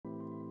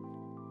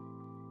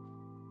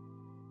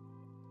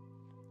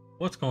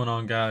What's going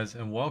on, guys,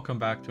 and welcome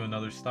back to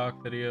another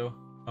stock video.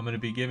 I'm going to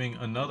be giving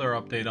another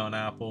update on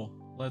Apple.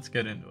 Let's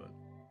get into it.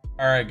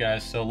 Alright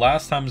guys, so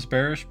last time's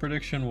bearish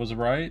prediction was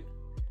right,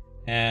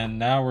 and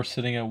now we're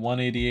sitting at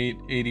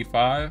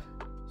 188.85.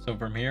 So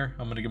from here,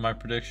 I'm going to give my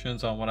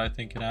predictions on what I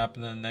think can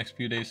happen in the next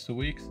few days to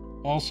weeks.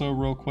 Also,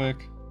 real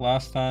quick,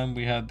 last time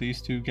we had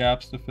these two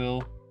gaps to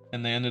fill,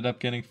 and they ended up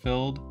getting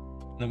filled.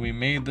 Then we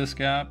made this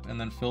gap and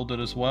then filled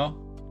it as well.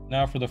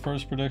 Now for the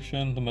first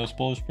prediction, the most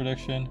bullish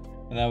prediction,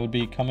 and that would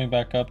be coming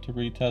back up to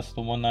retest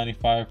the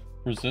 195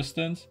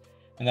 resistance,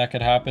 and that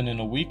could happen in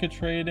a week of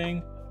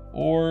trading,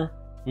 or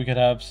we could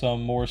have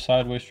some more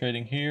sideways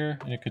trading here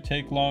and it could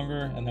take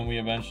longer, and then we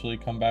eventually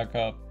come back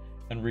up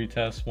and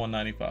retest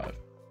 195.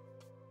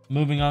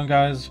 Moving on,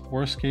 guys,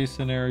 worst case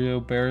scenario,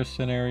 bearish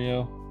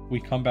scenario,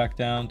 we come back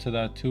down to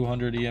that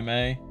 200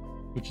 EMA,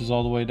 which is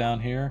all the way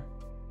down here,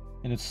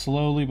 and it's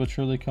slowly but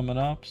surely coming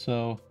up.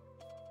 So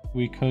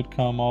we could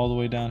come all the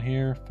way down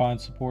here, find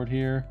support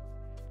here,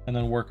 and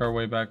then work our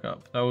way back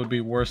up. That would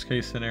be worst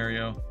case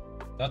scenario.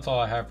 That's all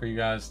I have for you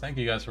guys. Thank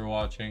you guys for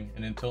watching,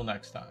 and until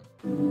next time.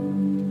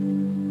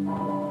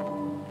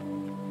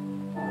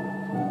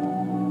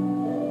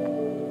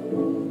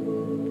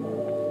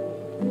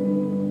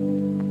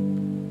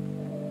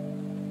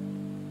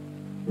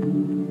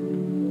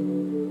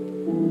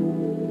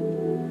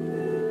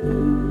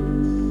 Thank you.